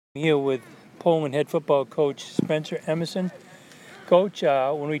Here with Poland head football coach Spencer Emerson. Coach,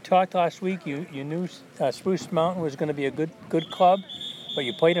 when we talked last week, you knew Spruce Mountain was going to be a good club, but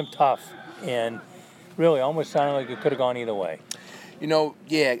you played them tough, and really almost sounded like it could have gone either way.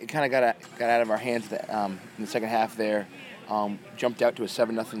 It kind of got out of our hands in the second half there. Jumped out to a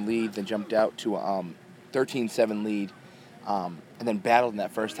 7-0 lead, then jumped out to a 13-7 lead, and then battled in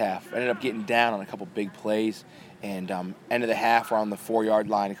that first half. Ended up getting down on a couple big plays, and end of the half, we're on the 4-yard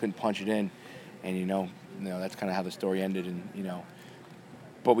line and couldn't punch it in. And that's kind of how the story ended. And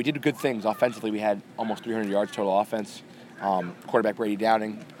but we did good things offensively. We had almost 300 yards total offense. Quarterback Brady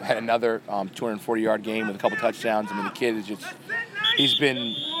Downing had another 240-yard game with a couple touchdowns. I mean, the kid is he's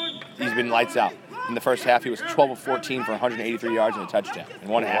been lights out. In the first half, he was 12 of 14 for 183 yards and a touchdown in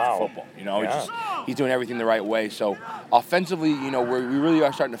one half of football. He's doing everything the right way. So offensively, we really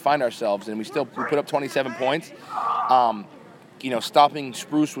are starting to find ourselves, and we put up 27 points. Stopping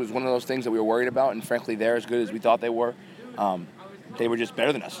Spruce was one of those things that we were worried about, and frankly, they're as good as we thought they were. They were just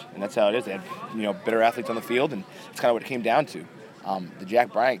better than us, and that's how it is. They had better athletes on the field, and that's kind of what it came down to. The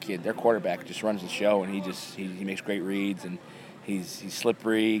Jack Bryant kid, their quarterback, just runs the show, and he makes great reads, and he's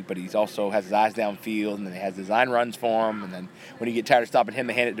slippery, but he's also has his eyes downfield, and then he has design runs for him, and then when you get tired of stopping him,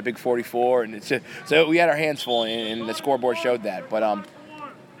 they hand it to Big 44, and so we had our hands full, and the scoreboard showed that. But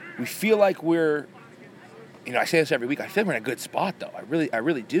we feel like we're, I say this every week, I feel like we're in a good spot, though. I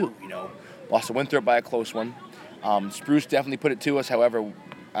really do. Lost to Winthrop by a close one. Spruce definitely put it to us. However,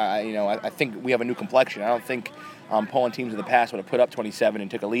 I think we have a new complexion. I don't think Poland teams in the past would have put up 27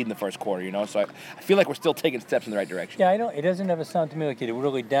 and took a lead in the first quarter. So I feel like we're still taking steps in the right direction. Yeah, I know. It doesn't ever sound to me like you're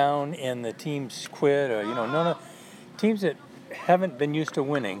really down and the teams quit, or none of teams that haven't been used to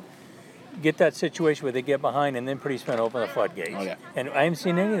winning get that situation where they get behind and then pretty soon open the floodgates. Oh, yeah. And I haven't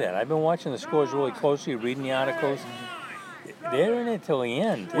seen any of that. I've been watching the scores really closely, reading the articles. They're in it till the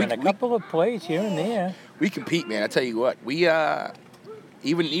end. And a couple of plays here and there. We compete, man. I tell you what. We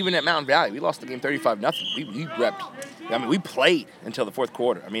even at Mountain Valley, we lost the game 35-0. We repped. We played until the fourth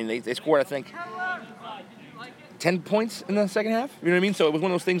quarter. They scored, I think, 10 points in the second half. You know what I mean? So it was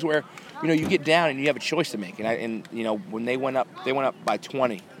one of those things where, you get down and you have a choice to make. And when they went up by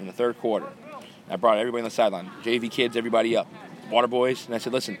 20 in the third quarter. I brought everybody on the sideline, JV kids, everybody up, water boys, and I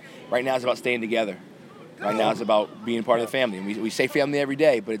said, listen, right now it's about staying together. Right now it's about being part of the family. And we say family every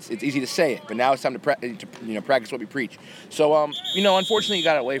day, but it's easy to say it. But now it's time to practice what we preach. So, unfortunately, it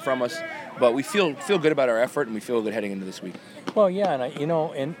got away from us. But we feel good about our effort, and we feel good heading into this week. Well, yeah,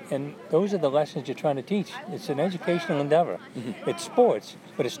 and those are the lessons you're trying to teach. It's an educational endeavor. Mm-hmm. It's sports,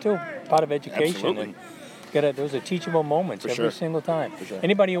 but it's still part of education. Absolutely. And those are teachable moments every single time. For sure.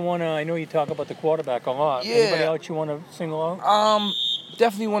 Anybody you want to, I know you talk about the quarterback a lot. Yeah. Anybody else you want to single out?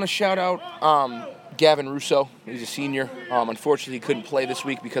 Definitely want to shout out Gavin Russo. He's a senior. Unfortunately, he couldn't play this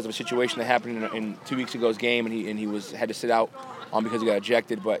week because of a situation that happened in 2 weeks ago's game, and he had to sit out because he got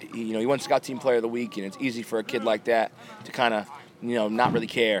ejected. But he won Scout Team Player of the Week, and it's easy for a kid like that to kind of not really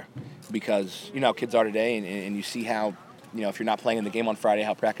care because how kids are today, and you see how if you're not playing in the game on Friday,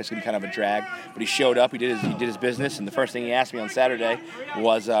 how practice can be kind of a drag. But he showed up, he did his business, and the first thing he asked me on Saturday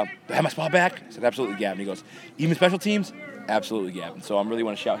was, "Do I have my spot back?" I said, "Absolutely, Gavin." He goes, "Even special teams?" Absolutely, Gavin. So I really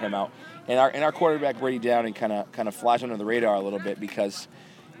want to shout him out. And our quarterback Brady Downing kind of flies under the radar a little bit because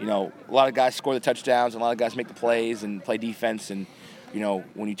a lot of guys score the touchdowns and a lot of guys make the plays and play defense, and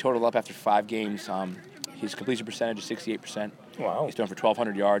when you total up after 5 games, his completion percentage is 68%. Wow. He's thrown for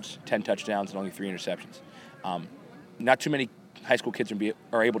 1,200 yards, 10 touchdowns, and only 3 interceptions. Not too many high school kids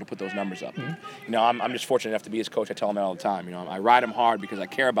are able to put those numbers up. Mm-hmm. I'm just fortunate enough to be his coach. I tell him that all the time. I ride him hard because I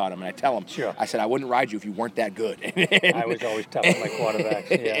care about him, and I tell him. Sure. I said I wouldn't ride you if you weren't that good. I was always tough on my quarterbacks.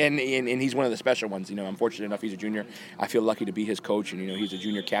 Yeah. And he's one of the special ones. I'm fortunate enough he's a junior. I feel lucky to be his coach, and he's a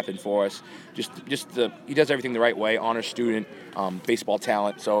junior captain for us. He does everything the right way. Honor student, baseball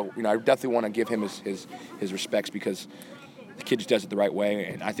talent. So I definitely want to give him his respects because the kid just does it the right way,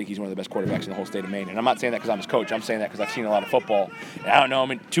 and I think he's one of the best quarterbacks in the whole state of Maine. And I'm not saying that because I'm his coach. I'm saying that because I've seen a lot of football. And I don't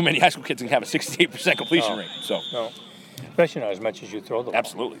know. Too many high school kids can have a 68% completion rate. No, especially not as much as you throw the ball.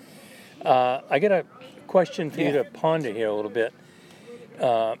 Absolutely. I got a question for you to ponder here a little bit.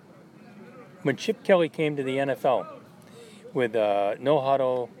 When Chip Kelly came to the NFL with no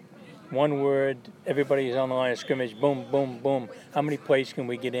huddle, one word, everybody's on the line of scrimmage, boom, boom, boom. How many plays can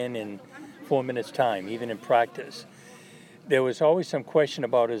we get in 4 minutes' time, even in practice? There was always some question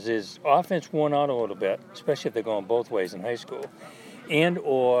about is his offense worn out a little bit, especially if they're going both ways in high school, and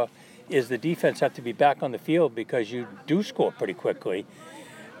or is the defense have to be back on the field because you do score pretty quickly?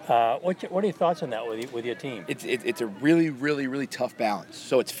 What are your thoughts on that with your team? It's a really, really, really tough balance.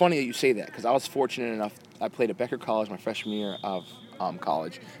 So it's funny that you say that because I was fortunate enough. I played at Becker College my freshman year of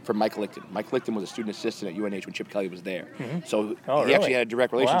college for Mike Licton. Mike Licton was a student assistant at UNH when Chip Kelly was there. Mm-hmm. So Oh, he actually really? had a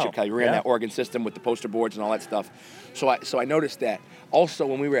direct relationship with Wow. Kelly. We ran that Oregon system with the poster boards and all that stuff. So I noticed that. Also,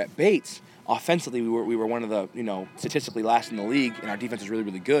 when we were at Bates, offensively, we were one of the, statistically last in the league, and our defense is really,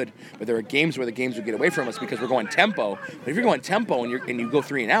 really good. But there were games where the games would get away from us because we're going tempo. But if you're going tempo and you go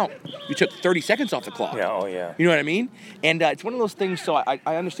 3 and out, you took 30 seconds off the clock. Yeah, oh yeah. You know what I mean? And it's one of those things, so I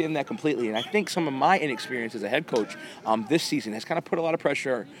understand that completely. And I think some of my inexperience as a head coach this season has kind of put a lot of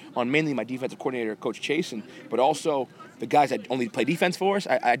pressure on mainly my defensive coordinator, Coach Stacen, but also the guys that only play defense for us.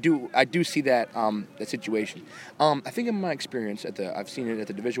 I do see that situation. I think in my experience I've seen it at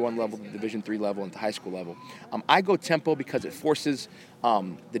the Division I level, the Division III level, and the high school level. I go tempo because it forces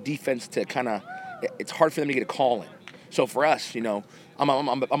the defense to it's hard for them to get a call in. So for us,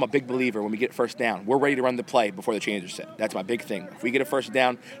 I'm a big believer when we get first down. We're ready to run the play before the changes are set. That's my big thing. If we get a first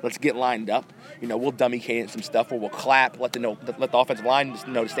down, let's get lined up. We'll dummy cadence some stuff, or we'll clap, let the offensive line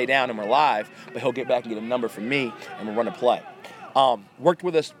know to stay down, and we're live. But he'll get back and get a number from me, and we'll run a play. Worked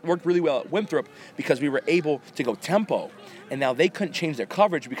really well at Winthrop because we were able to go tempo. And now they couldn't change their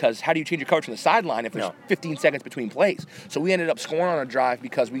coverage because how do you change your coverage from the sideline if there's 15 seconds between plays? So we ended up scoring on a drive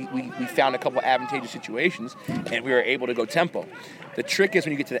because we found a couple of advantageous situations and we were able to go tempo. The trick is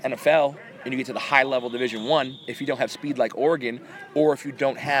when you get to the NFL and you get to the high-level Division I, if you don't have speed like Oregon or if you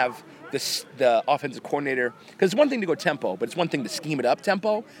don't have the offensive coordinator, because it's one thing to go tempo, but it's one thing to scheme it up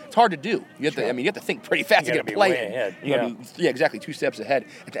tempo. It's hard to do. You have to think pretty fast to get a play. Way ahead. You gotta be exactly 2 steps ahead.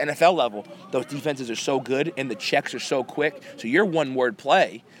 At the NFL level, those defenses are so good and the checks are so quick. So your one-word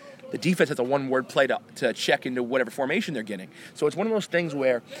play, the defense has a one-word play to check into whatever formation they're getting. So it's one of those things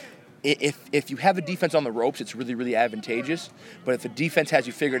where if you have a defense on the ropes, it's really, really advantageous. But if the defense has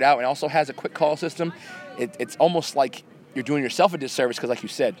you figured out and also has a quick call system, it's almost like you're doing yourself a disservice because, like you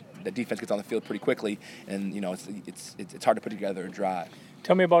said, the defense gets on the field pretty quickly, and it's hard to put together a drive.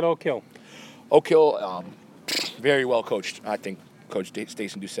 Tell me about Oak Hill. Oak Hill, very well coached. I think Coach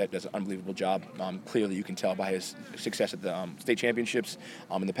Stacen Doucette does an unbelievable job. Clearly, you can tell by his success at the state championships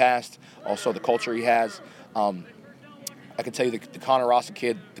in the past. Also, the culture he has. I can tell you the Connor Rossa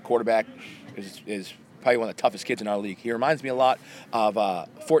kid, the quarterback, is probably one of the toughest kids in our league. He reminds me a lot of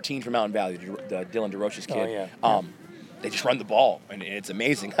 14 from Mountain Valley, the Dylan DeRoche's kid. Oh, yeah. They just run the ball, and it's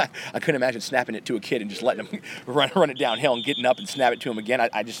amazing. I couldn't imagine snapping it to a kid and just letting him run it downhill and getting up and snap it to him again.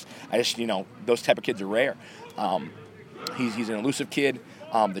 I just those type of kids are rare. He's an elusive kid.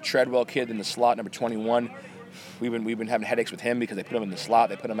 The Treadwell kid in the slot, number 21. We've been having headaches with him because they put him in the slot,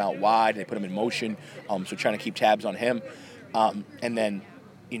 they put him out wide, they put him in motion. So trying to keep tabs on him. And then,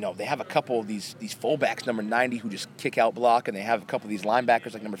 they have a couple of these fullbacks, number 90, who just kick out block, and they have a couple of these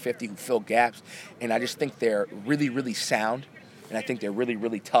linebackers like number 50 who fill gaps. And I just think they're really, really sound, and I think they're really,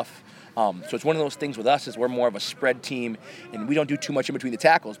 really tough. So it's one of those things with us is we're more of a spread team, and we don't do too much in between the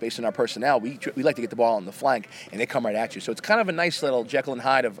tackles based on our personnel. We like to get the ball on the flank, and they come right at you. So it's kind of a nice little Jekyll and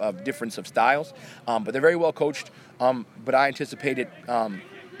Hyde of difference of styles. But they're very well coached. But I anticipated,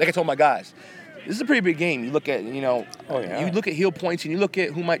 like I told my guys, this is a pretty big game. You look at, you look at heel points, and you look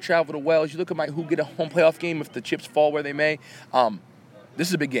at who might travel to Wells. You look at who get a home playoff game if the chips fall where they may. This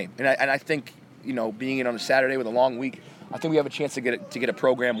is a big game, and I think, being in on a Saturday with a long week, I think we have a chance to get a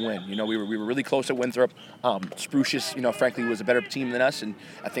program win. We were really close at Winthrop. Sprucious, frankly, was a better team than us, and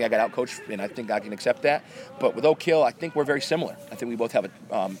I think I got outcoached, and I think I can accept that. But with Oak Hill, I think we're very similar. I think we both have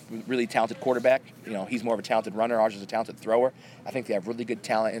a really talented quarterback. He's more of a talented runner. Ours is a talented thrower. I think they have really good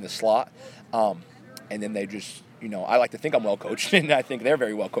talent in the slot. And then they just, I like to think I'm well coached, and I think they're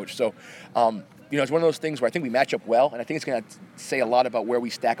very well coached. So, it's one of those things where I think we match up well, and I think it's going to say a lot about where we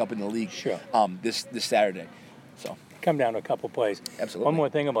stack up in the league. Sure. This Saturday. So. Come down to a couple plays. Absolutely. One more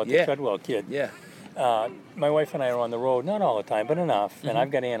thing about the Treadwell kid. Yeah. My wife and I are on the road, not all the time, but enough, and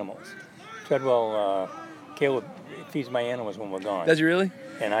I've got animals. Treadwell, Caleb feeds my animals when we're gone. Does he really?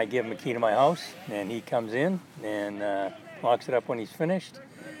 And I give him a key to my house, and he comes in and locks it up when he's finished.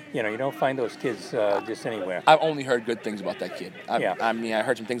 You don't find those kids just anywhere. I've only heard good things about that kid. I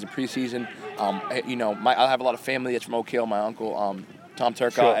heard some things in preseason. I have a lot of family that's from Oak Hill. My uncle, Tom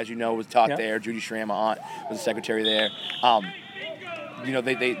Turcotte, as you know, was taught there. Judy Schramm, my aunt, was the secretary there.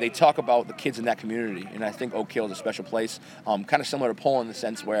 They talk about the kids in that community, and I think Oak Hill is a special place, kind of similar to Poland in the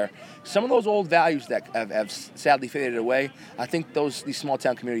sense where some of those old values that have sadly faded away, I think these small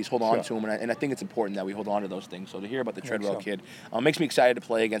town communities hold on to them, and I think it's important that we hold on to those things. So to hear about the Treadwell kid makes me excited to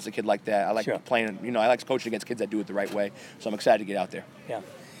play against a kid like that. I like playing, I like coaching against kids that do it the right way, so I'm excited to get out there. Yeah.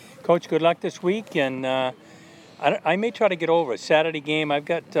 Coach, good luck this week, and I may try to get over a Saturday game. I've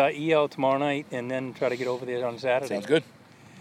got EL tomorrow night, and then try to get over there on Saturday. Sounds good.